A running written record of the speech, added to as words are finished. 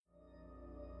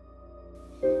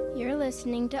You're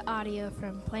listening to audio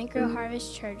from Plank Row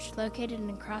Harvest Church located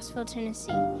in Crossville,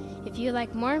 Tennessee. If you'd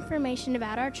like more information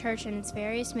about our church and its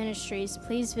various ministries,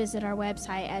 please visit our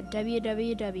website at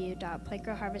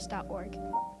www.plankrowharvest.org.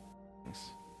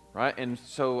 Right? And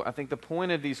so I think the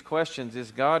point of these questions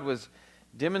is God was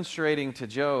demonstrating to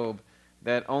Job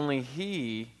that only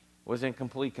he was in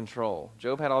complete control.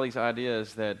 Job had all these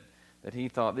ideas that he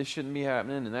thought this shouldn't be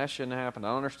happening and that shouldn't happen. I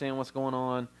don't understand what's going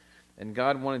on. And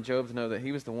God wanted Job to know that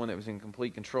he was the one that was in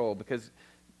complete control, because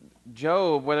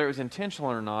Job, whether it was intentional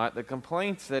or not, the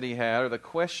complaints that he had or the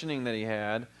questioning that he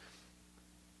had,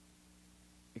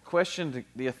 he questioned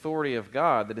the authority of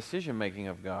God, the decision-making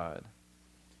of God.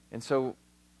 And so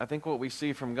I think what we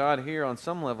see from God here on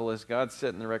some level is God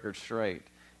setting the record straight,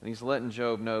 and he's letting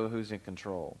Job know who's in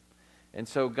control. And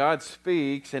so God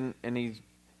speaks, and he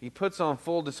puts on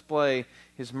full display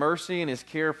his mercy and his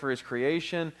care for his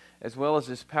creation, as well as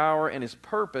his power and his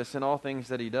purpose in all things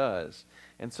that he does.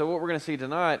 And so what we're going to see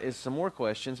tonight is some more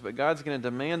questions, but God's going to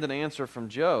demand an answer from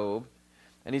Job,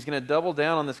 and he's going to double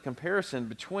down on this comparison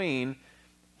between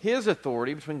his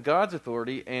authority, between God's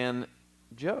authority and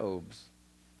Job's.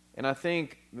 And I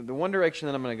think the one direction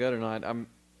that I'm going to go tonight,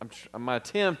 my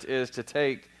attempt is to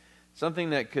take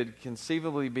something that could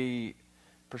conceivably be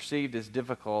perceived as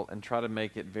difficult and try to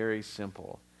make it very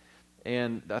simple.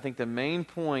 And I think the main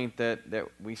point that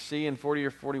we see in 40 or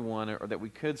 41, or that we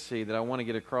could see that I want to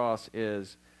get across,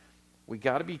 is we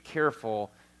got to be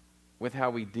careful with how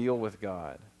we deal with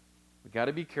God. We got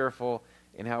to be careful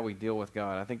in how we deal with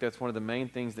God. I think that's one of the main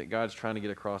things that God's trying to get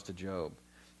across to Job.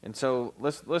 And so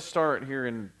let's start here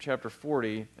in chapter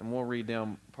 40, and we'll read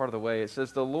down part of the way. It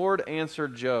says, "The Lord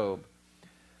answered Job,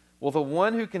 'Will the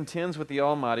one who contends with the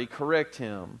Almighty correct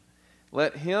him?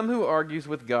 Let him who argues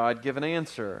with God give an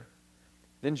answer.'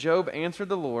 Then Job answered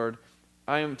the Lord,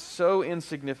 'I am so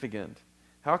insignificant.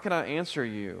 How can I answer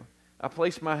you? I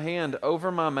place my hand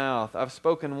over my mouth. I've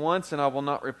spoken once and I will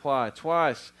not reply,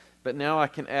 twice, but now I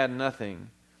can add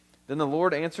nothing.' Then the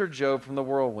Lord answered Job from the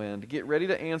whirlwind, 'Get ready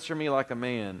to answer me like a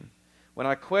man. When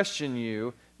I question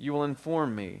you, you will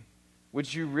inform me.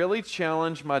 Would you really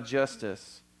challenge my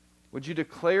justice? Would you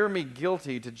declare me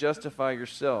guilty to justify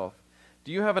yourself?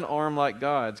 Do you have an arm like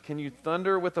God's? Can you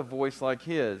thunder with a voice like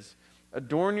his?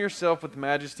 Adorn yourself with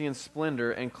majesty and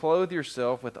splendor, and clothe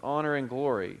yourself with honor and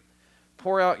glory.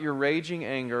 Pour out your raging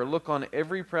anger. Look on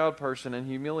every proud person and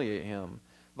humiliate him.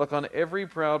 Look on every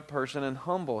proud person and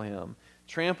humble him.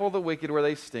 Trample the wicked where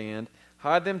they stand.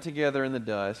 Hide them together in the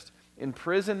dust.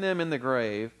 Imprison them in the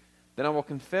grave. Then I will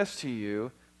confess to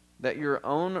you that your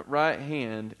own right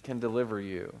hand can deliver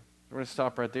you.'" We're going to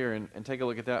stop right there and take a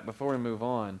look at that before we move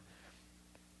on.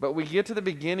 But we get to the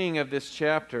beginning of this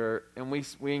chapter, and we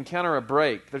encounter a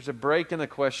break. There's a break in the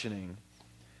questioning.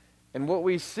 And what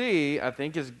we see, I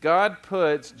think, is God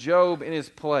puts Job in his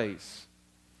place.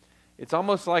 It's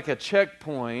almost like a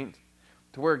checkpoint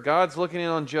to where God's looking in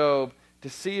on Job to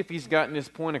see if he's gotten his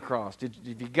point across. Have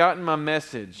you gotten my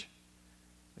message?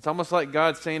 It's almost like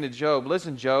God saying to Job,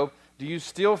 "Listen, Job, do you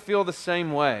still feel the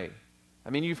same way? I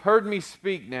mean, you've heard me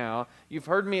speak now. You've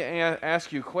heard me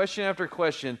ask you question after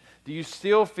question. Do you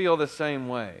still feel the same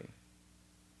way?"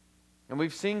 And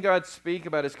we've seen God speak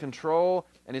about his control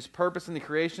and his purpose in the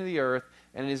creation of the earth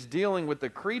and his dealing with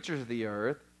the creatures of the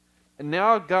earth. And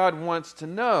now God wants to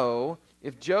know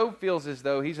if Job feels as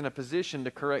though he's in a position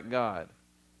to correct God.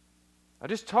 I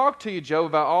just talked to you, Job,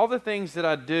 about all the things that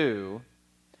I do,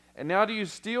 and now do you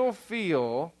still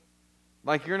feel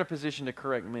like you're in a position to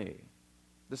correct me?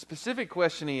 The specific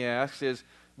question he asks is,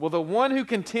 will the one who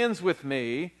contends with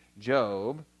me,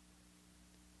 Job,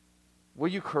 will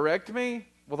you correct me?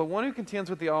 Will the one who contends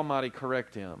with the Almighty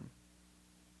correct him?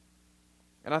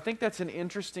 And I think that's an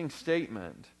interesting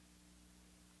statement,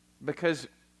 because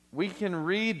we can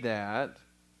read that,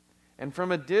 and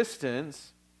from a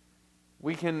distance,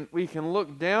 we can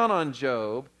look down on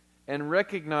Job and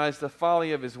recognize the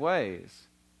folly of his ways.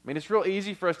 I mean, it's real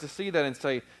easy for us to see that and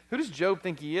say, who does Job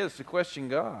think he is to question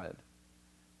God?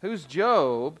 Who's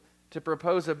Job to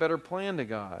propose a better plan to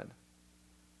God?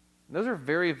 And those are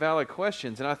very valid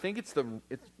questions, and I think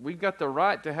we've got the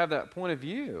right to have that point of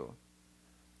view.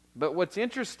 But what's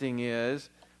interesting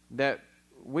is that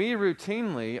we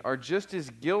routinely are just as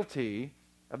guilty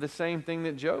of the same thing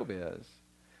that Job is.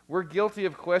 We're guilty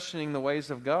of questioning the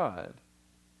ways of God.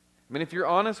 I mean, if you're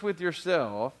honest with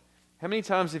yourself, how many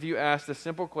times have you asked the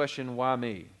simple question, why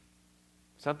me?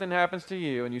 Something happens to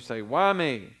you and you say, why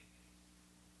me?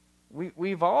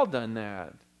 We've all done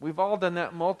that. We've all done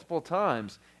that multiple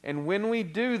times. And when we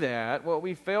do that, what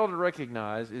we fail to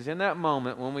recognize is in that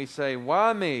moment when we say,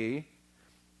 why me?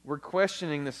 We're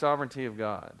questioning the sovereignty of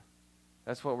God.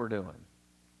 That's what we're doing.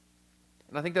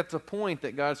 And I think that's the point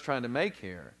that God's trying to make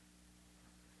here.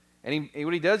 And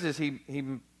what he does is he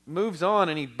moves on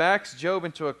and he backs Job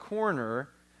into a corner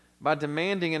by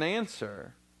demanding an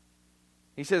answer.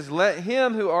 He says, let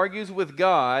him who argues with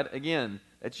God, again,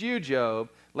 that's you, Job,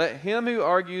 let him who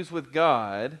argues with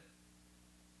God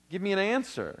give me an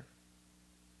answer.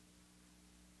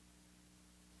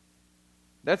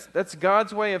 That's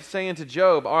God's way of saying to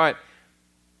Job, all right,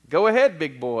 go ahead,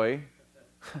 big boy.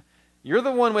 You're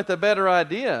the one with a better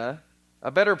idea,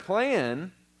 a better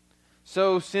plan.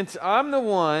 So since I'm the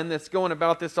one that's going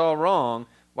about this all wrong,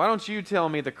 why don't you tell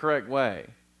me the correct way?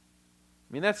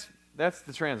 I mean, that's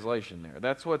the translation there.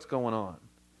 That's what's going on.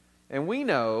 And we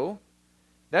know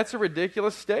that's a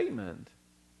ridiculous statement.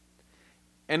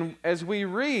 And as we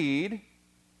read,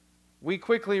 we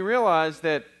quickly realize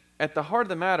that at the heart of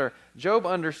the matter, Job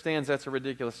understands that's a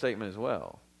ridiculous statement as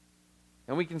well.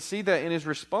 And we can see that in his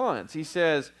response. He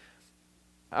says,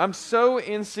 I'm so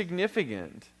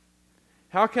insignificant.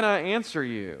 How can I answer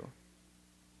you?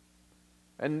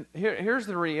 And here's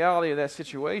the reality of that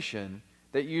situation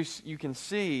that you can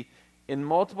see in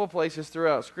multiple places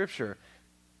throughout Scripture.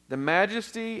 The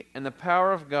majesty and the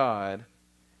power of God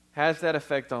has that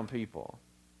effect on people.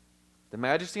 The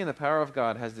majesty and the power of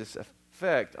God has this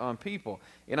effect on people.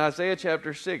 In Isaiah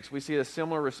chapter 6, we see a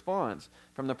similar response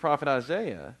from the prophet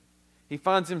Isaiah. He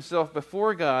finds himself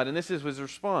before God, and this is his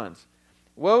response.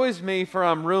 Woe is me, for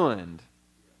I'm ruined.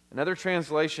 Another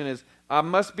translation is, I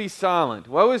must be silent.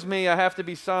 Woe is me, I have to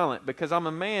be silent, because I'm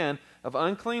a man of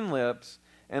unclean lips,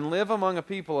 and live among a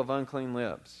people of unclean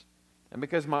lips. And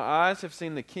because my eyes have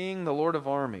seen the King, the Lord of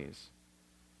armies.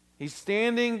 He's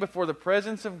standing before the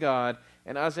presence of God,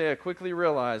 and Isaiah quickly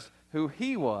realized who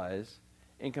he was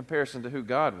in comparison to who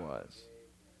God was.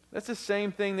 That's the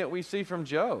same thing that we see from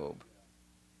Job.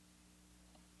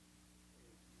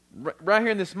 Right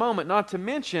here in this moment, not to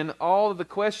mention all of the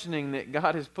questioning that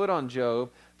God has put on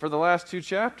Job for the last 2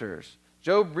 chapters.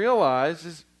 Job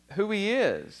realizes who he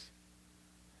is.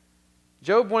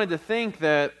 Job wanted to think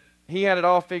that he had it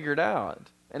all figured out.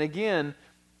 And again,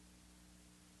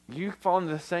 you fall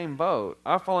into the same boat.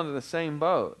 I fall into the same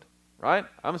boat, right?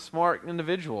 I'm a smart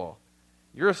individual.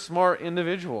 You're a smart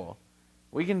individual.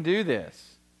 We can do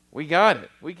this. We got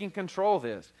it. We can control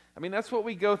this. I mean, that's what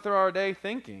we go through our day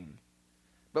thinking.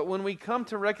 But when we come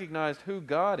to recognize who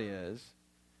God is,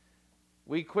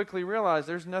 we quickly realize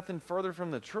there's nothing further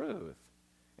from the truth.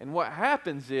 And what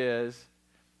happens is,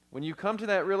 when you come to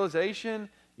that realization,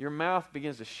 your mouth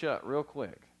begins to shut real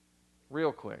quick.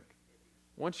 Real quick.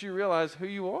 Once you realize who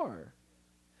you are.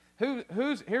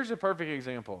 Here's a perfect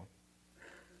example.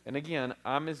 And again,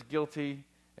 I'm as guilty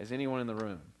as anyone in the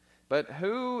room. But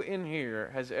who in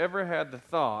here has ever had the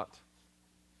thought,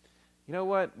 you know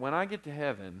what, when I get to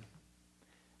heaven,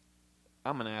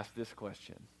 I'm going to ask this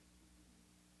question.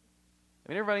 I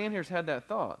mean, everybody in here has had that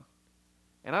thought.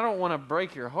 And I don't want to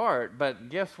break your heart, but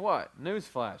guess what?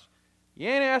 Newsflash. You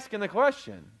ain't asking the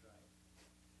question.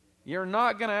 You're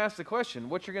not going to ask the question.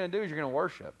 What you're going to do is you're going to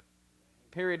worship.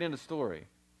 Period, end of story.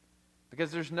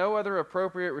 Because there's no other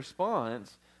appropriate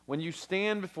response when you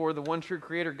stand before the one true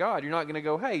Creator God. You're not going to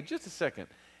go, hey, just a second.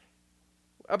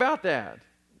 About that.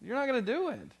 You're not going to do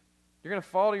it. You're going to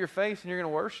fall to your face and you're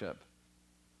going to worship.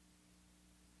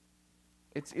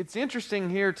 It's interesting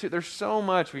here, too. There's so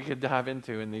much we could dive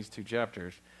into in these 2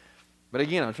 chapters. But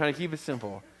again, I'm trying to keep it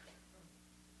simple.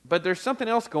 But there's something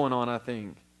else going on, I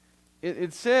think.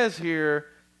 It says here,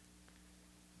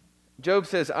 Job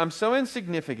says, I'm so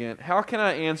insignificant, how can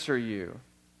I answer you?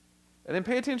 And then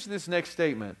pay attention to this next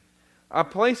statement. I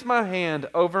place my hand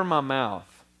over my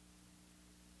mouth.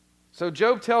 So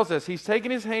Job tells us he's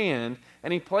taken his hand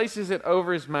and he places it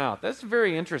over his mouth. That's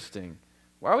very interesting.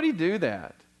 Why would he do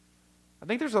that? I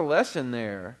think there's a lesson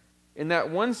there. In that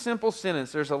one simple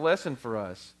sentence, there's a lesson for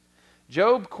us.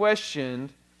 Job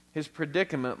questioned his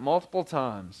predicament multiple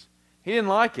times. He didn't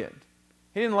like it.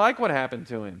 He didn't like what happened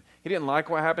to him. He didn't like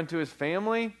what happened to his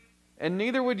family, and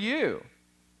neither would you.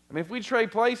 I mean, if we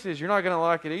trade places, you're not going to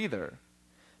like it either.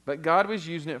 But God was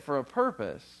using it for a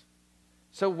purpose.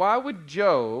 So why would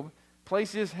Job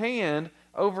place his hand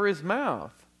over his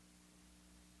mouth?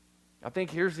 I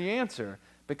think here's the answer.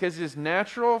 Because his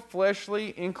natural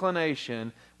fleshly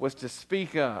inclination was to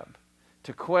speak up,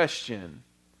 to question,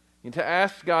 and to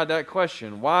ask God that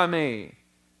question, why me?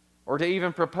 Or to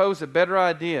even propose a better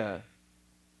idea.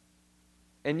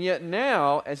 And yet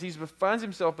now, as he finds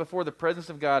himself before the presence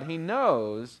of God, he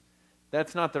knows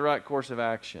that's not the right course of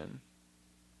action.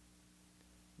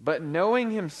 But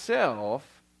knowing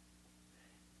himself,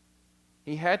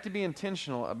 he had to be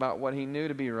intentional about what he knew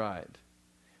to be right.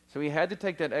 So he had to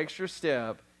take that extra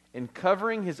step in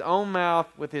covering his own mouth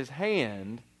with his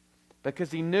hand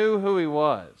because he knew who he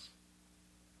was.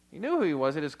 He knew who he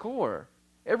was at his core.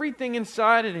 Everything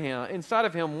inside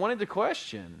of him wanted to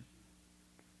question.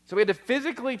 So he had to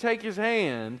physically take his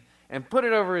hand and put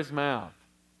it over his mouth.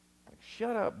 Like,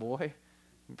 shut up, boy.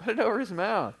 Put it over his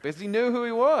mouth because he knew who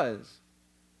he was.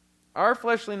 Our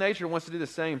fleshly nature wants to do the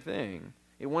same thing.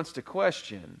 It wants to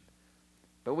question.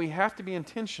 But we have to be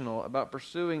intentional about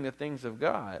pursuing the things of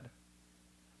God.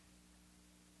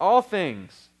 All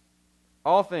things,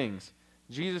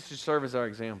 Jesus should serve as our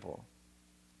example.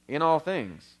 In all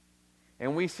things.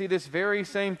 And we see this very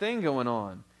same thing going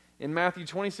on. In Matthew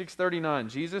 26:39,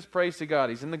 Jesus prays to God.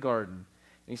 He's in the garden.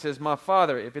 And he says, "My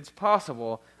Father, if it's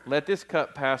possible, let this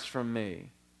cup pass from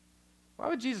me." Why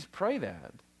would Jesus pray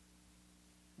that?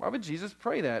 Why would Jesus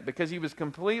pray that? Because he was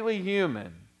completely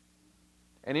human.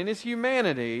 And in his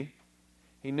humanity,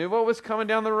 he knew what was coming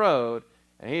down the road,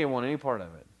 and he didn't want any part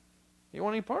of it. He didn't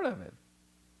want any part of it.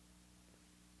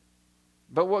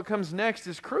 But what comes next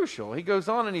is crucial. He goes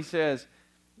on and he says,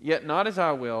 "Yet not as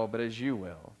I will, but as you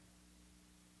will."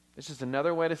 It's just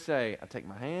another way to say, I take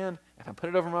my hand and I put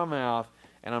it over my mouth,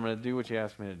 and I'm going to do what you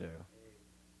asked me to do.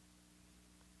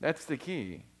 That's the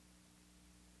key.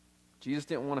 Jesus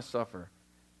didn't want to suffer.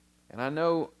 And I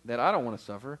know that I don't want to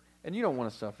suffer, and you don't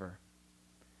want to suffer.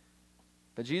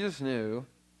 But Jesus knew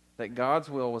that God's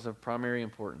will was of primary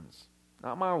importance.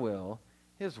 Not my will,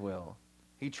 his will.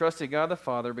 He trusted God the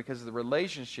Father because of the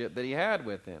relationship that he had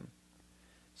with him.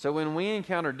 So when we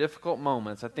encounter difficult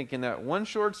moments, I think in that one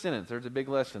short sentence, there's a big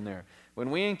lesson there.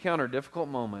 When we encounter difficult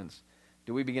moments,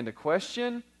 do we begin to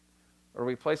question, or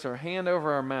we place our hand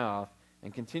over our mouth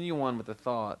and continue on with the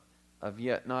thought of,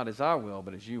 "Yet not as I will,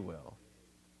 but as you will"?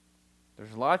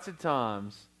 There's lots of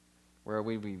times where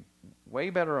we'd be way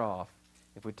better off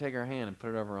if we take our hand and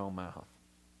put it over our own mouth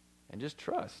and just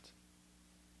trust.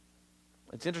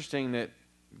 It's interesting that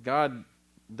God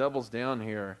doubles down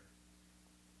here.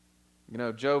 You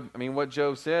know, what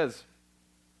Job says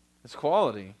is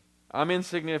quality. I'm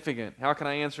insignificant. How can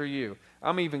I answer you?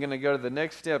 I'm even going to go to the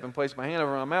next step and place my hand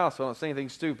over my mouth so I don't say anything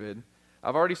stupid.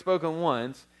 I've already spoken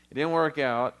once. It didn't work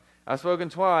out. I've spoken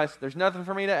twice. There's nothing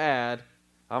for me to add.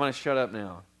 I'm going to shut up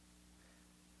now.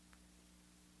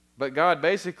 But God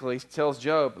basically tells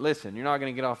Job, listen, you're not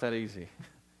going to get off that easy.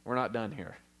 We're not done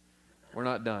here. We're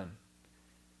not done.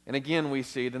 And again we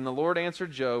see, then the Lord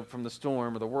answered Job from the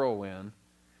storm or the whirlwind.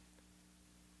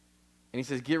 And he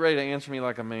says, get ready to answer me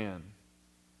like a man.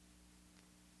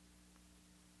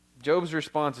 Job's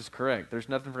response is correct. There's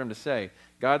nothing for him to say.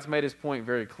 God's made his point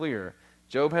very clear.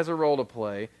 Job has a role to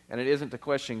play, and it isn't to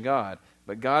question God.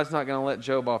 But God's not going to let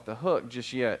Job off the hook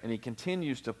just yet, and he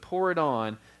continues to pour it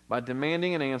on by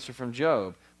demanding an answer from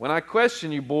Job. When I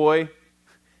question you, boy,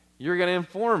 you're going to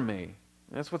inform me.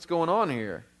 That's what's going on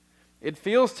here. It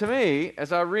feels to me,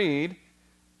 as I read,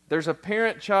 there's a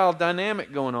parent-child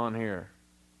dynamic going on here.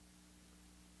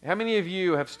 How many of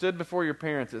you have stood before your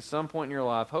parents at some point in your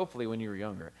life, hopefully when you were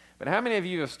younger, but how many of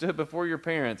you have stood before your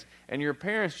parents and your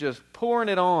parents just pouring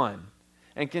it on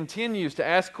and continues to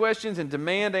ask questions and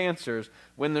demand answers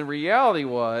when the reality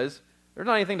was there's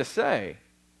not anything to say?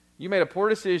 You made a poor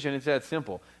decision, it's that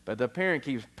simple, but the parent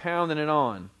keeps pounding it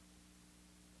on.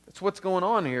 That's what's going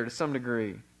on here to some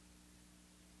degree.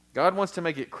 God wants to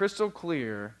make it crystal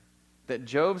clear that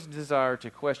Job's desire to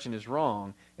question is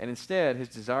wrong, and instead his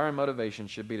desire and motivation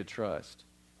should be to trust.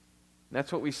 And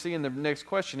that's what we see in the next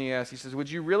question he asks. He says, would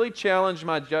you really challenge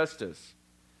my justice?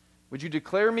 Would you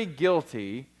declare me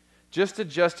guilty just to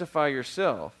justify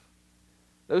yourself?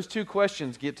 Those two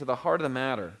questions get to the heart of the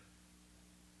matter.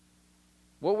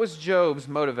 What was Job's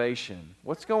motivation?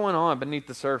 What's going on beneath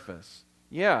the surface?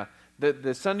 Yeah,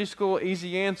 the Sunday school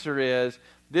easy answer is,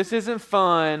 this isn't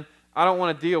fun, I don't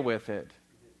want to deal with it.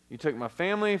 You took my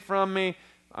family from me.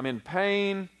 I'm in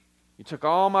pain. You took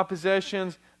all my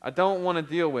possessions. I don't want to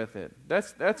deal with it.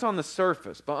 That's on the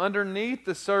surface. But underneath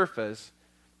the surface,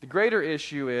 the greater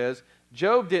issue is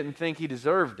Job didn't think he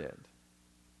deserved it.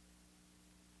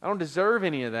 I don't deserve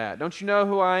any of that. Don't you know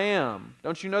who I am?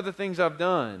 Don't you know the things I've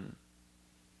done?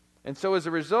 And so as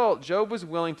a result, Job was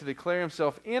willing to declare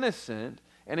himself innocent,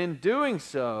 and in doing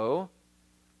so,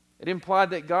 it implied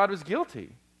that God was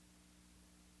guilty.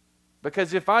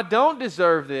 Because if I don't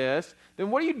deserve this,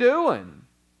 then what are you doing?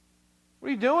 What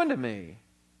are you doing to me?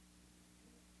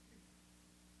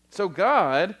 So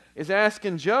God is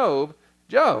asking Job,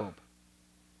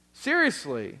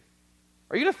 seriously,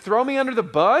 are you going to throw me under the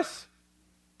bus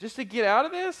just to get out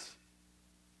of this?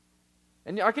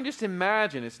 And I can just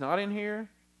imagine, it's not in here.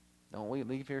 Don't we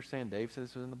leave here saying Dave said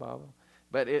this was in the Bible?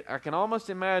 But I can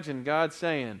almost imagine God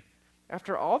saying,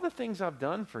 after all the things I've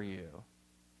done for you,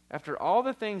 After all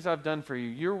the things I've done for you,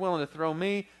 you're willing to throw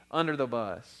me under the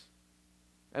bus.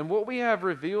 And what we have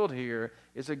revealed here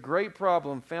is a great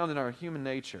problem found in our human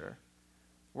nature.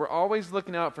 We're always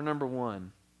looking out for number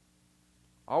one.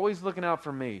 Always looking out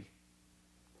for me.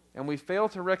 And we fail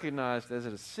to recognize that as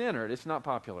a sinner, it's not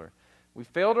popular. We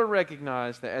fail to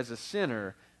recognize that as a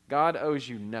sinner, God owes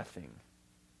you nothing.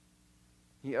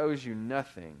 He owes you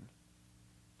nothing.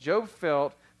 Job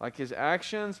felt like his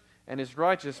actions and his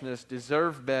righteousness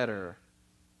deserve better.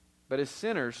 But as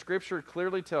sinners, Scripture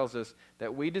clearly tells us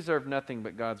that we deserve nothing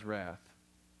but God's wrath.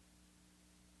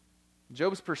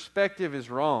 Job's perspective is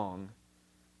wrong,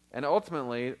 and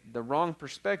ultimately, the wrong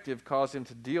perspective caused him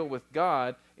to deal with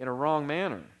God in a wrong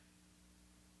manner.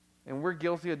 And we're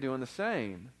guilty of doing the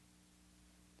same.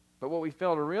 But what we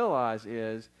fail to realize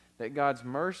is that God's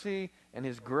mercy and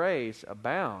His grace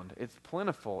abound. It's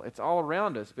plentiful. It's all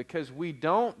around us because we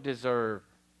don't deserve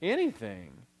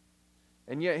anything.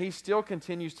 And yet He still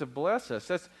continues to bless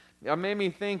us. That made me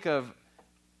think of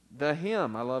the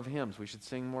hymn. I love hymns. We should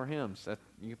sing more hymns.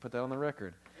 You can put that on the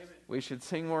record. Amen. We should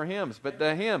sing more hymns. But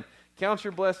the hymn, count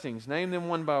your blessings, name them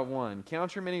one by one.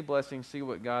 Count your many blessings, see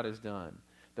what God has done.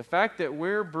 The fact that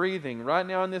we're breathing right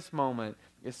now in this moment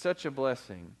is such a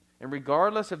blessing. And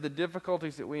regardless of the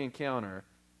difficulties that we encounter,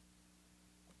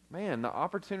 man, the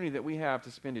opportunity that we have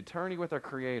to spend eternity with our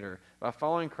Creator by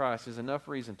following Christ is enough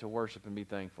reason to worship and be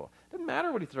thankful. Doesn't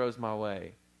matter what He throws my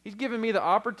way. He's given me the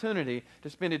opportunity to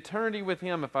spend eternity with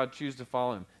Him if I choose to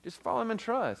follow Him. Just follow Him and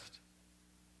trust.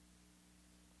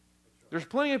 There's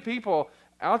plenty of people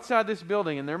outside this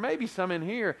building, and there may be some in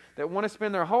here, that want to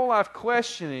spend their whole life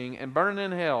questioning and burning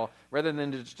in hell rather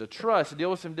than just to trust, deal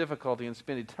with some difficulty, and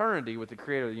spend eternity with the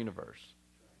Creator of the universe.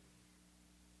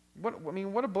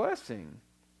 What a blessing.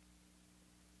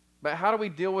 But how do we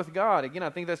deal with God? Again,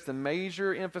 I think that's the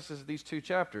major emphasis of these two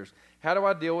chapters. How do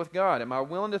I deal with God? Am I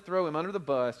willing to throw Him under the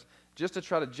bus just to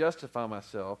try to justify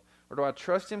myself? Or do I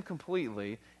trust Him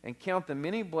completely and count the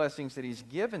many blessings that He's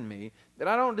given me that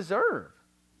I don't deserve?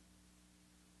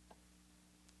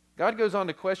 God goes on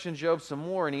to question Job some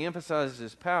more, and He emphasizes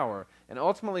His power. And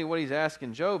ultimately what He's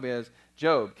asking Job is,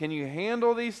 Job, can you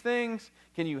handle these things?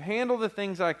 Can you handle the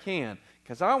things I can?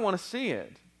 Because I want to see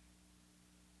it.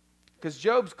 Because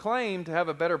Job's claimed to have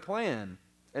a better plan.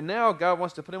 And now God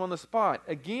wants to put him on the spot.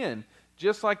 Again,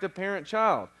 just like the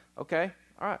parent-child. Okay,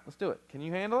 all right, let's do it. Can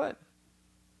you handle it?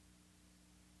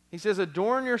 He says,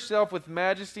 adorn yourself with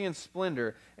majesty and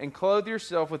splendor, and clothe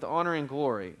yourself with honor and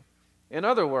glory. In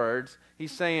other words,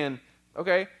 He's saying,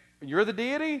 okay, you're the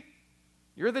deity?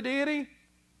 You're the deity?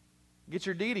 Get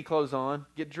your deity clothes on.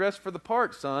 Get dressed for the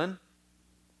part, son.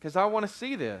 Because I want to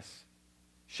see this.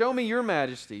 Show me your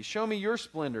majesty. Show me your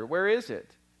splendor. Where is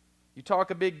it? You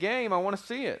talk a big game. I want to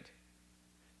see it.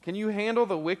 Can you handle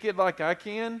the wicked like I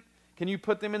can? Can you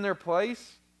put them in their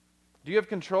place? Do you have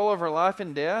control over life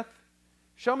and death?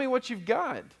 Show me what you've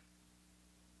got.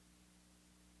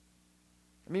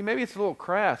 I mean, maybe it's a little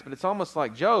crass, but it's almost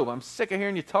like, Job, I'm sick of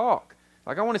hearing you talk.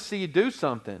 Like, I want to see you do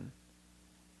something.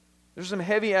 There's some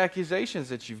heavy accusations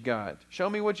that you've got. Show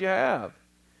me what you have.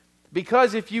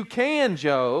 Because if you can,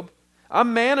 Job,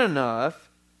 I'm man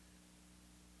enough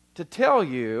to tell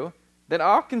you that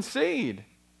I'll concede.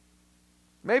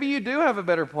 Maybe you do have a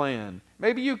better plan.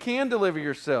 Maybe you can deliver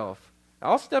yourself.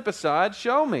 I'll step aside,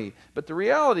 show me. But the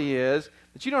reality is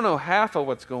that you don't know half of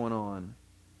what's going on.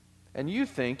 And you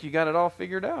think you got it all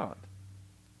figured out.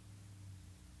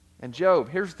 And Job,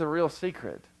 here's the real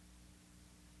secret.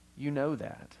 You know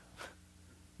that.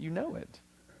 You know it.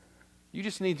 You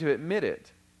just need to admit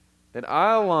it. That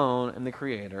I alone am the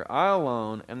Creator. I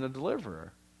alone am the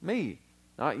deliverer. Me,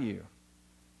 not you.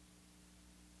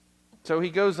 So he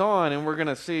goes on, and we're going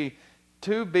to see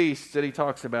two beasts that he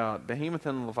talks about, Behemoth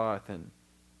and Leviathan.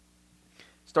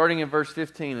 Starting in verse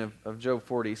 15 of Job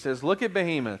 40, he says, look at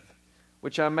Behemoth,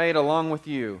 which I made along with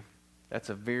you. That's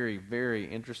a very, very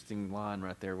interesting line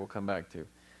right there we'll come back to.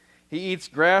 He eats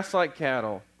grass like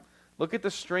cattle. Look at the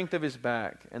strength of his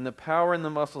back and the power in the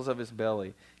muscles of his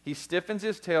belly. He stiffens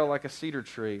his tail like a cedar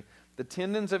tree. The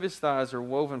tendons of his thighs are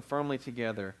woven firmly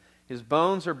together. His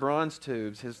bones are bronze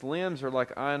tubes. His limbs are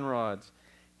like iron rods.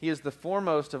 He is the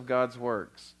foremost of God's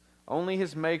works. Only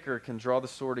his Maker can draw the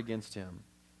sword against him.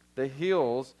 The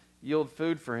hills yield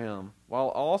food for him, while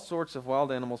all sorts of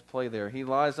wild animals play there. He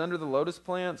lies under the lotus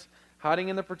plants, hiding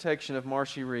in the protection of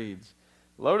marshy reeds.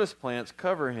 Lotus plants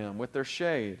cover him with their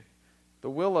shade. The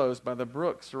willows by the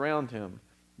brook surround him.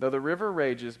 Though the river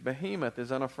rages, Behemoth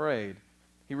is unafraid.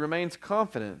 He remains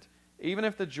confident, even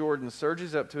if the Jordan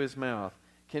surges up to his mouth.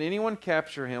 Can anyone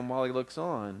capture him while he looks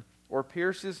on, or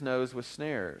pierce his nose with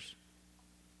snares?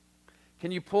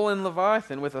 Can you pull in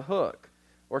Leviathan with a hook,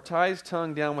 or tie his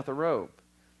tongue down with a rope?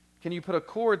 Can you put a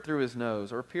cord through his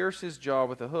nose, or pierce his jaw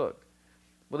with a hook?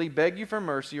 Will he beg you for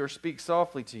mercy, or speak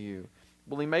softly to you?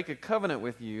 Will he make a covenant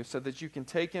with you, so that you can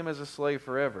take him as a slave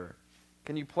forever?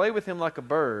 Can you play with him like a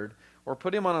bird, or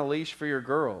put him on a leash for your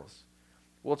girls?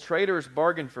 Will traders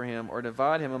bargain for him, or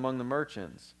divide him among the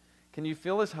merchants? Can you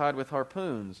fill his hide with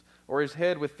harpoons, or his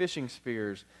head with fishing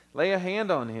spears? Lay a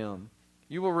hand on him.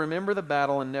 You will remember the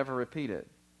battle and never repeat it.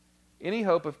 Any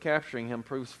hope of capturing him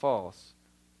proves false.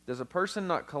 Does a person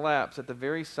not collapse at the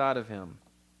very sight of him?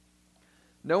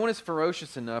 No one is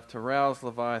ferocious enough to rouse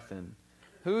Leviathan.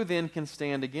 Who then can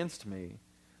stand against me?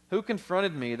 Who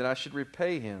confronted me that I should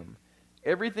repay him?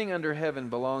 Everything under heaven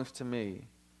belongs to me.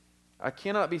 I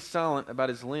cannot be silent about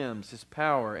his limbs, his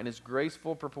power, and his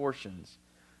graceful proportions.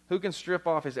 Who can strip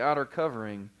off his outer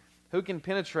covering? Who can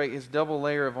penetrate his double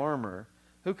layer of armor?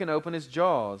 Who can open his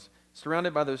jaws,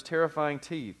 surrounded by those terrifying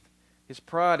teeth? His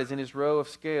pride is in his row of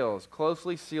scales,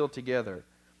 closely sealed together.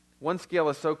 One scale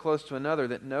is so close to another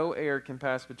that no air can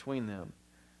pass between them.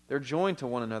 They're joined to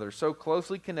one another, so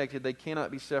closely connected they cannot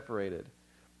be separated.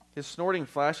 His snorting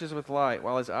flashes with light,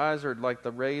 while his eyes are like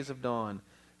the rays of dawn.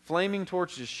 Flaming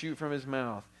torches shoot from his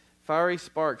mouth. Fiery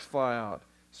sparks fly out.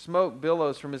 Smoke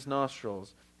billows from his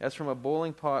nostrils, as from a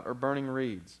boiling pot or burning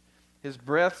reeds. His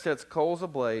breath sets coals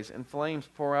ablaze, and flames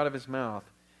pour out of his mouth.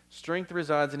 Strength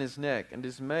resides in his neck, and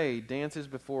dismay dances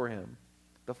before him.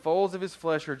 The folds of his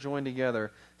flesh are joined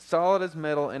together, solid as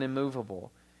metal and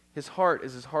immovable. His heart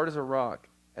is as hard as a rock,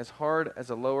 as hard as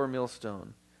a lower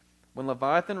millstone. When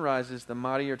Leviathan rises, the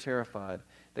mighty are terrified.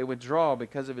 They withdraw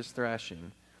because of his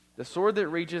thrashing. The sword that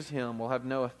reaches him will have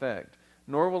no effect,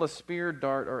 nor will a spear,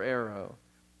 dart, or arrow.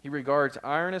 He regards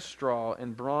iron as straw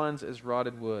and bronze as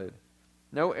rotted wood.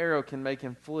 No arrow can make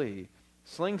him flee.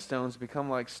 Slingstones become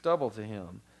like stubble to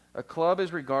him. A club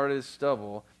is regarded as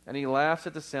stubble, and he laughs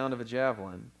at the sound of a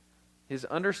javelin. His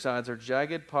undersides are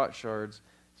jagged potsherds,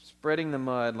 spreading the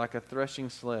mud like a threshing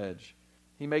sledge.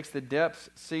 He makes the depths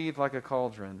seethe like a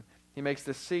cauldron. He makes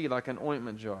the sea like an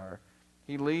ointment jar.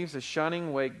 He leaves a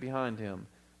shining wake behind him.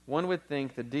 One would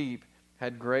think the deep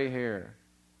had gray hair.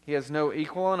 He has no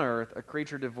equal on earth, a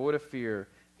creature devoid of fear.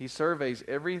 He surveys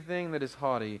everything that is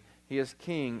haughty. He is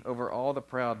king over all the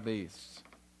proud beasts.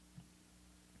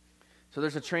 So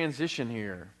there's a transition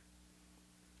here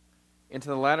into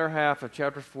the latter half of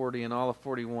chapter 40 and all of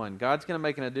 41. God's going to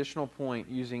make an additional point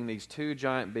using these two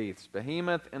giant beasts,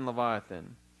 Behemoth and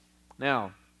Leviathan.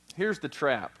 Now, here's the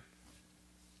trap.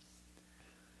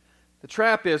 The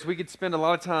trap is we could spend a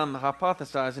lot of time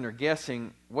hypothesizing or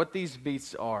guessing what these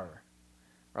beasts are.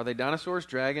 Are they dinosaurs,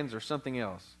 dragons, or something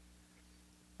else?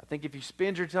 I think if you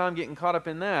spend your time getting caught up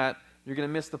in that, you're going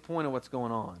to miss the point of what's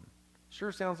going on.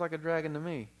 Sure sounds like a dragon to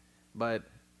me, but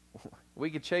we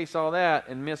could chase all that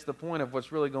and miss the point of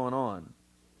what's really going on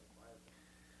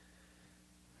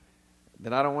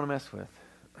that I don't want to mess with.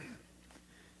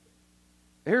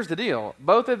 Here's the deal.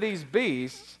 Both of these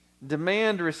beasts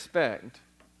demand respect.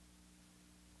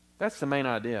 That's the main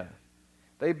idea.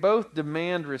 They both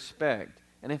demand respect.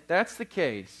 And if that's the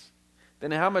case,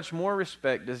 then how much more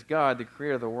respect does God, the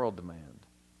creator of the world, demand?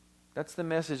 That's the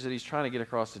message that he's trying to get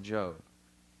across to Job.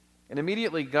 And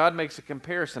immediately God makes a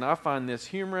comparison. I find this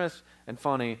humorous and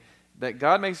funny that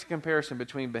God makes a comparison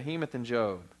between Behemoth and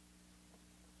Job.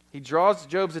 He draws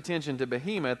Job's attention to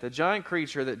Behemoth, a giant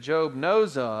creature that Job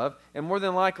knows of and more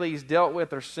than likely he's dealt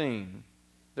with or seen.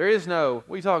 There is no,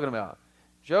 what are you talking about?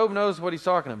 Job knows what he's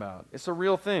talking about. It's a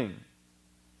real thing.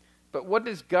 But what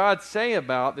does God say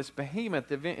about this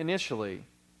Behemoth initially?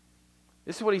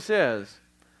 This is what he says.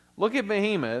 Look at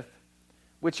Behemoth,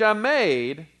 which I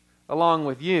made along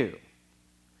with you.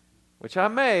 Which I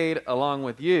made along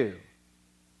with you.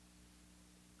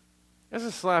 That's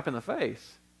a slap in the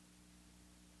face.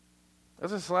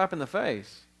 That's a slap in the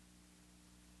face.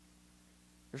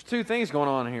 There's two things going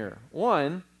on here.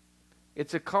 One,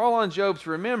 it's a call on Job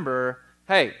to remember,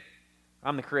 hey,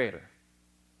 I'm the creator.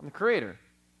 I'm the creator.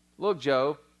 Look,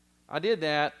 Job, I did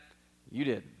that. You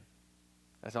didn't.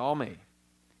 That's all me.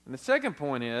 And the second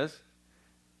point is,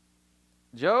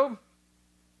 Job,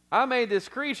 I made this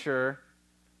creature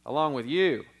along with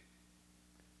you.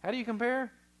 How do you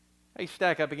compare? How do you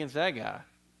stack up against that guy?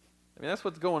 I mean, that's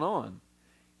what's going on.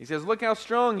 He says, look how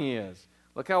strong he is.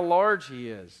 Look how large he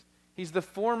is. He's the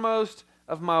foremost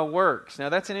of my works. Now,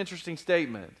 that's an interesting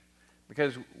statement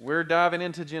because we're diving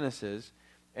into Genesis,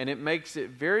 and it makes it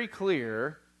very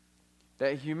clear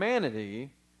that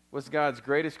humanity was God's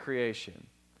greatest creation.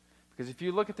 Because if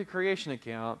you look at the creation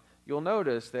account, you'll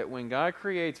notice that when God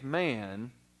creates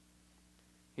man,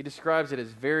 he describes it as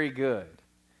very good.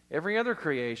 Every other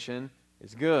creation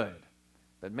is good,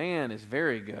 but man is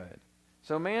very good.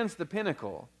 So man's the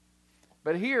pinnacle.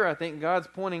 But here I think God's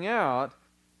pointing out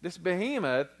this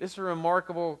behemoth is a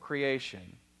remarkable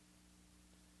creation.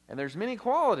 And there's many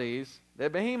qualities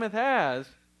that behemoth has.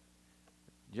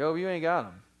 Job, you ain't got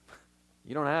them.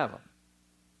 You don't have them.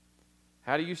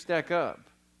 How do you stack up?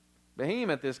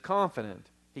 Behemoth is confident.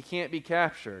 He can't be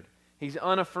captured. He's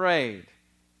unafraid.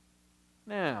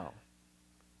 Now,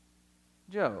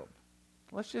 Job,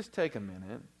 let's just take a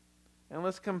minute and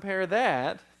let's compare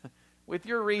that with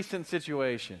your recent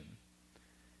situation.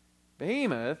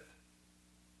 Behemoth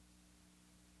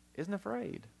isn't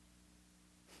afraid.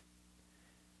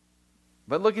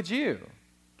 But look at you.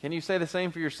 Can you say the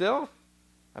same for yourself?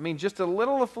 I mean, just a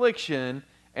little affliction,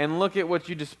 and look at what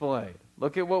you displayed.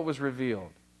 Look at what was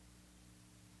revealed.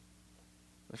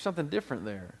 There's something different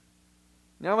there.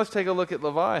 Now let's take a look at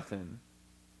Leviathan.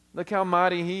 Look how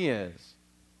mighty he is.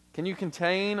 Can you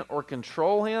contain or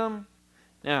control him?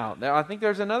 Now, I think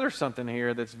there's another something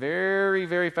here that's very,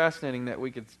 very fascinating that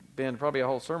we could spend probably a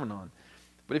whole sermon on.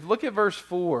 But if you look at verse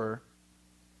 4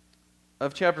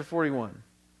 of chapter 41,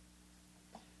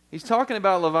 he's talking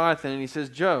about Leviathan, and he says,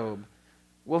 Job,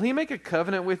 will he make a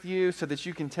covenant with you so that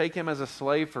you can take him as a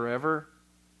slave forever?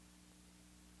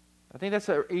 I think that's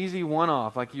an easy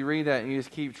one-off. Like you read that and you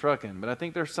just keep trucking. But I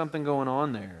think there's something going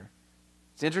on there.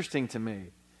 It's interesting to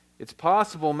me. It's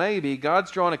possible maybe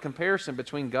God's drawing a comparison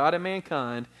between God and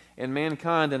mankind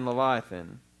and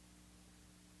Leviathan.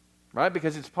 Right?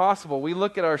 Because it's possible we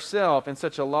look at ourselves in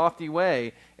such a lofty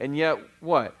way, and yet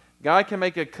what? God can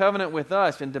make a covenant with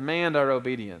us and demand our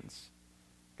obedience.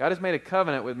 God has made a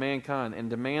covenant with mankind and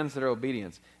demands their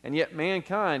obedience. And yet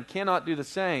mankind cannot do the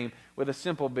same with a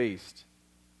simple beast.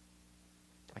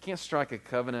 I can't strike a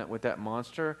covenant with that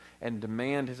monster and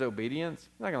demand his obedience.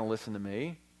 He's not going to listen to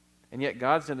me. And yet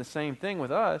God's done the same thing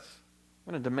with us.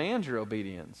 I'm going to demand your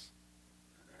obedience.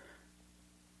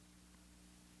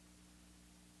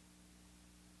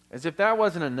 As if that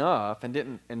wasn't enough and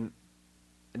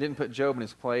didn't put Job in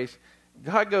his place,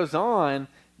 God goes on.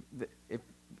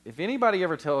 If anybody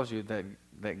ever tells you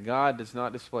that God does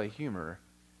not display humor,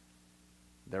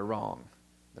 they're wrong.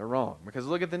 They're wrong. Because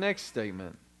look at the next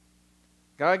statement.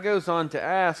 God goes on to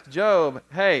ask Job,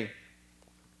 hey,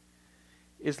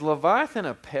 is Leviathan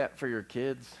a pet for your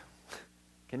kids?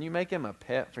 Can you make him a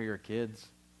pet for your kids?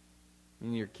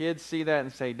 And your kids see that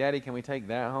and say, Daddy, can we take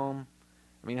that home?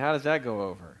 I mean, how does that go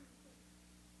over?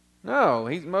 No,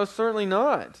 he's most certainly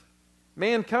not.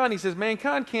 Mankind, he says,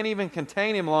 mankind can't even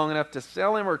contain him long enough to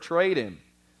sell him or trade him.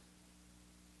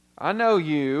 I know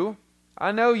you,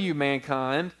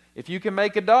 mankind. If you can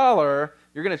make $1,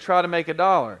 you're going to try to make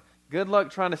 $1. Good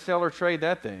luck trying to sell or trade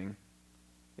that thing.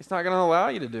 It's not going to allow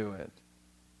you to do it.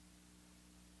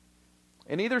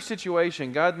 In either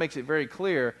situation, God makes it very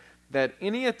clear that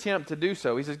any attempt to do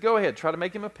so, he says, go ahead, try to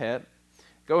make him a pet.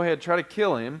 Go ahead, try to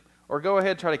kill him. Or go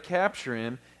ahead, try to capture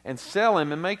him and sell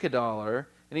him and make $1.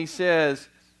 And he says,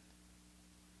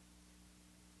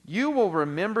 you will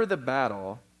remember the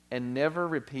battle and never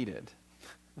repeat it.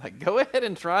 Like, go ahead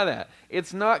and try that.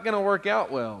 It's not going to work out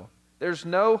well. There's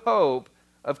no hope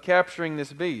of capturing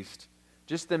this beast.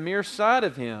 Just the mere sight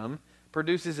of him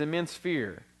produces immense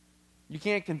fear. You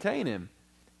can't contain him.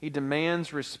 He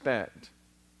demands respect.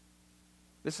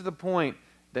 This is the point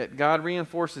that God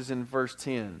reinforces in verse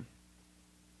 10.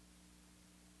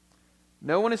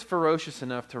 No one is ferocious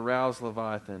enough to rouse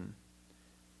Leviathan.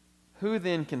 Who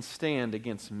then can stand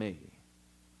against me?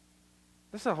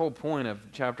 That's the whole point of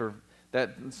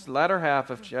that latter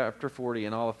half of chapter 40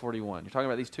 and all of 41. You're talking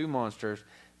about these two monsters.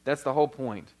 That's the whole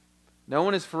point. No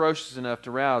one is ferocious enough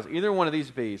to rouse either one of these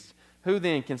beasts. Who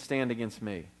then can stand against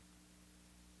me?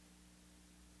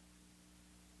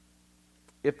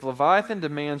 If Leviathan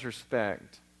demands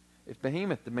respect, if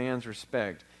Behemoth demands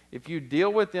respect, if you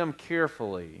deal with them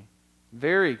carefully,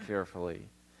 very carefully,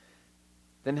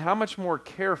 then how much more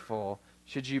careful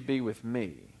should you be with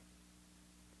me?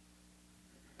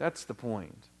 That's the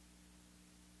point.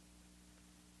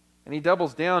 And he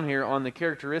doubles down here on the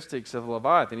characteristics of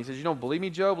Leviathan. He says, you don't believe me,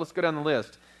 Job? Let's go down the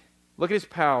list. Look at his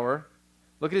power.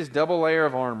 Look at his double layer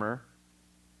of armor.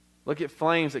 Look at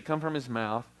flames that come from his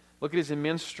mouth. Look at his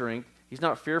immense strength. He's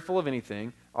not fearful of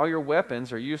anything. All your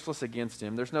weapons are useless against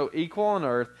him. There's no equal on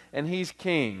earth, and he's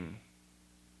king.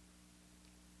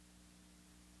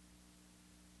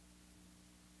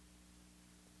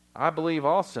 I believe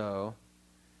also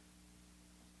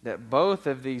that both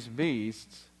of these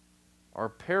beasts are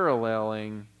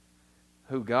paralleling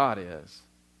who God is.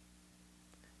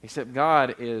 Except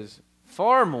God is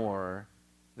far more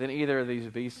than either of these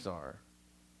beasts are.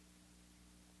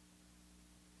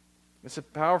 It's a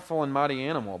powerful and mighty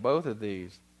animal, both of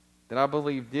these. that I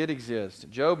believe did exist.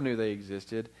 Job knew they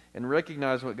existed and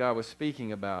recognized what God was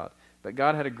speaking about. But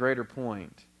God had a greater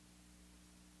point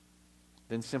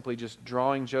than simply just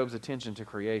drawing Job's attention to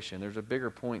creation. There's a bigger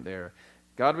point there.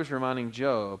 God was reminding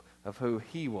Job of who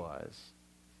he was,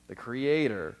 the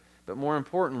Creator, but more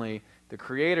importantly, the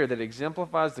Creator that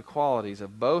exemplifies the qualities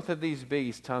of both of these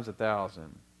beasts times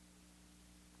 1,000.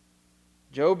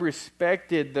 Job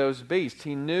respected those beasts.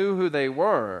 He knew who they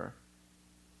were.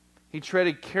 He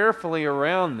treaded carefully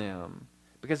around them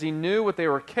because he knew what they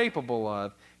were capable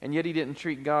of, and yet he didn't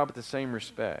treat God with the same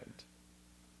respect.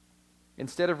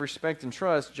 Instead of respect and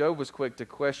trust, Job was quick to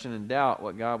question and doubt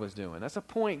what God was doing. That's a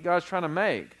point God's trying to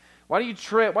make. Why do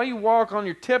you walk on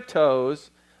your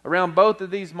tiptoes around both of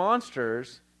these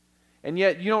monsters, and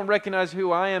yet you don't recognize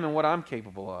who I am and what I'm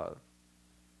capable of?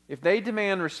 If they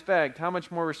demand respect, how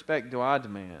much more respect do I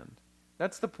demand?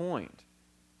 That's the point.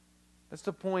 That's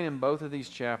the point in both of these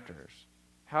chapters.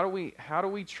 How do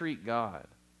we treat God?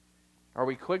 Are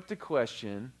we quick to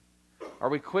question? Are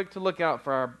we quick to look out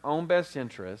for our own best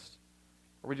interest?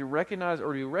 Or do you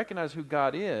recognize who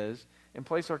God is and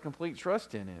place our complete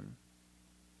trust in Him?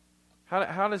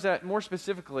 How does that, more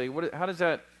specifically, how does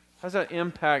that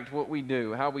impact what we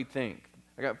do, how we think?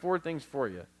 I got 4 things for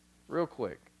you, real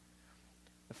quick.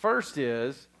 The first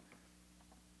is,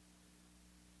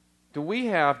 do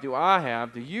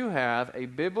you have a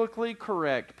biblically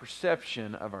correct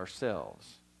perception of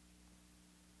ourselves?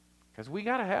 Because we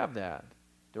got to have that.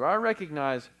 Do I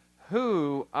recognize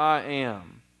who I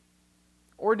am?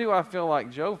 Or do I feel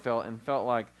like Job felt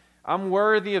like, I'm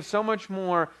worthy of so much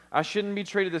more, I shouldn't be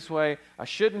treated this way, I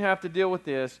shouldn't have to deal with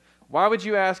this, why would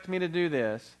you ask me to do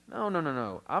this?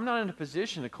 No. I'm not in a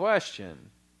position to question.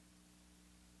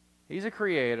 He's a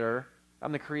creator,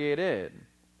 I'm the created.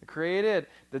 The created.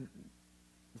 The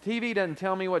TV doesn't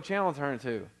tell me what channel to turn it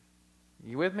to.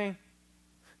 You with me?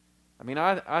 I mean,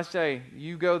 I say,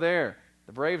 you go there.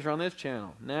 The Braves are on this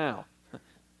channel now.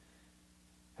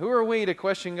 Who are we to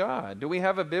question God? Do we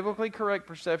have a biblically correct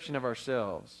perception of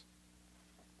ourselves?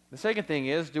 The second thing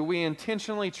is, do we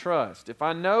intentionally trust? If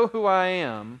I know who I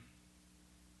am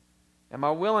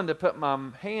I willing to put my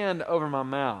hand over my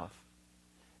mouth?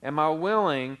 Am I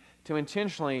willing to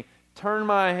intentionally turn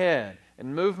my head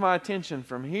and move my attention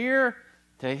from here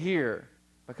to here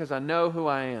because I know who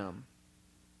I am?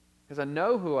 Because I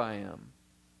know who I am.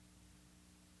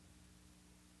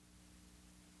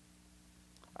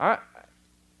 I'll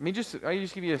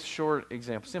just give you a short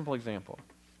example, simple example.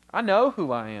 I know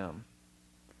who I am.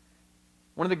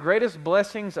 One of the greatest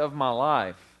blessings of my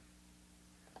life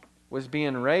was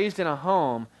being raised in a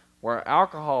home where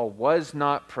alcohol was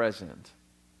not present.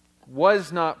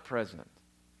 Was not present.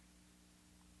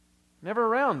 Never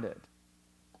around it.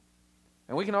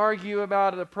 And we can argue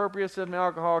about the appropriateness of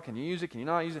alcohol. Can you use it? Can you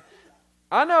not use it?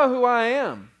 I know who I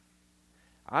am.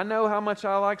 I know how much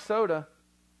I like soda.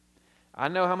 I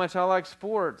know how much I like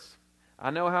sports.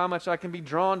 I know how much I can be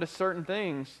drawn to certain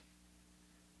things.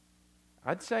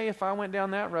 I'd say if I went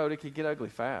down that road, it could get ugly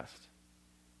fast.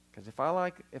 Because if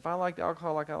I liked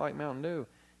alcohol like I like Mountain Dew,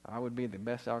 I would be the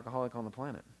best alcoholic on the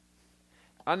planet.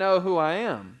 I know who I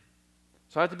am.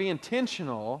 So I have to be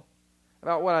intentional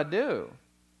about what I do.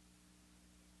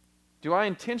 Do I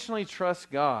intentionally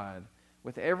trust God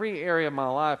with every area of my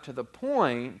life to the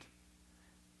point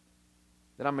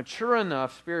that I'm mature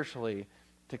enough spiritually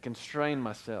to constrain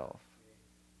myself?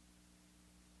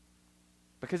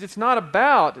 Because it's not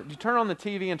about, you turn on the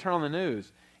TV and turn on the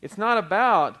news, it's not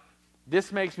about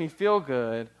this makes me feel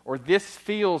good or this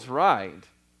feels right.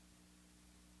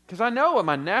 Because I know what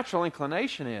my natural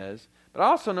inclination is, but I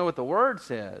also know what the Word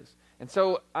says. And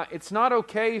so it's not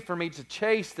okay for me to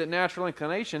chase the natural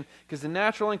inclination because the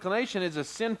natural inclination is a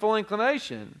sinful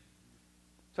inclination.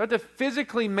 So I have to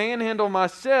physically manhandle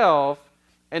myself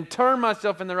and turn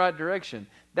myself in the right direction.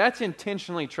 That's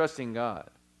intentionally trusting God.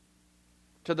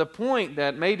 To the point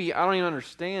that maybe I don't even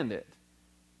understand it.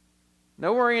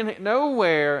 Nowhere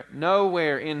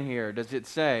in here does it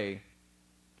say,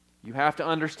 you have to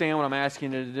understand what I'm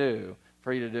asking you to do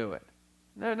for you to do it.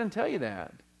 No, it doesn't tell you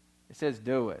that. It says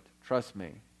do it. Trust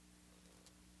me.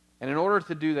 And in order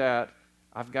to do that,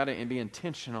 I've got to be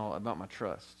intentional about my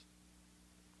trust.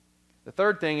 The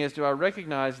third thing is, do I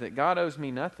recognize that God owes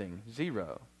me nothing?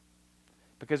 Zero.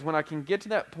 Because when I can get to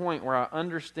that point where I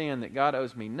understand that God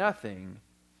owes me nothing,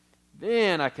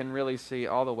 then I can really see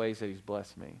all the ways that He's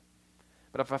blessed me.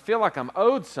 But if I feel like I'm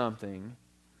owed something,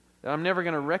 then I'm never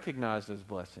going to recognize those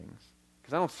blessings.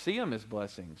 Because I don't see them as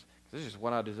blessings. Because this is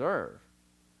what I deserve.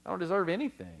 I don't deserve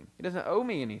anything. He doesn't owe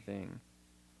me anything.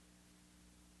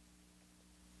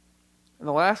 And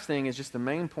the last thing is just the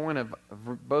main point of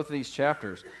both of these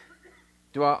chapters.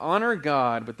 Do I honor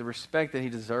God with the respect that He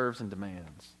deserves and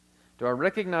demands? Do I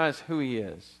recognize who He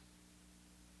is?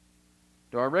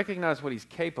 Do I recognize what He's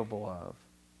capable of?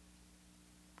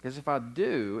 Because if I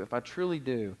do, if I truly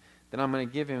do, then I'm going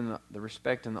to give Him the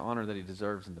respect and the honor that He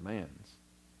deserves and demands.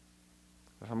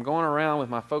 If I'm going around with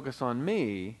my focus on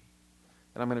me,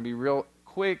 then I'm going to be real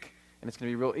quick, and it's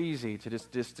going to be real easy to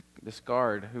just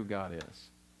discard who God is.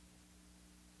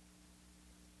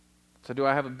 So do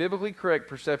I have a biblically correct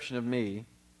perception of me?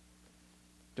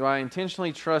 Do I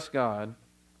intentionally trust God?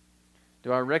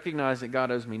 Do I recognize that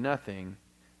God owes me nothing?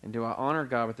 And do I honor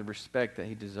God with the respect that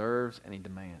He deserves and He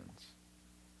demands?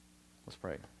 Let's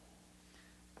pray.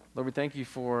 Lord, we thank You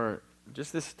for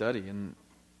just this study. And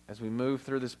as we move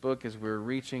through this book, as we're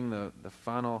reaching the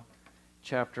final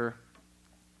chapter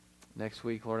next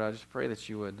week, Lord, I just pray that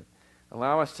You would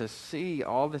allow us to see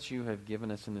all that You have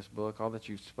given us in this book, all that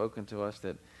You've spoken to us,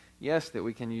 that yes, that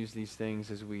we can use these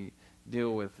things as we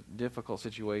deal with difficult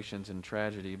situations and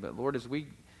tragedy. But Lord, as we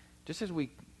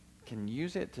can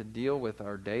use it to deal with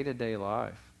our day-to-day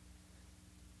life.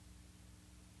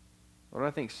 Lord,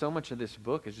 I think so much of this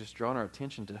book is just drawing our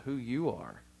attention to who You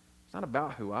are. It's not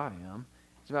about who I am.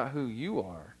 It's about who You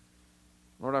are.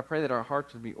 Lord, I pray that our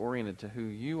hearts would be oriented to who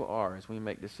You are as we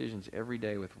make decisions every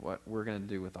day with what we're going to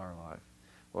do with our life.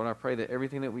 Lord, I pray that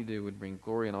everything that we do would bring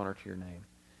glory and honor to Your name.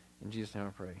 In Jesus' name I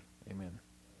pray. Amen.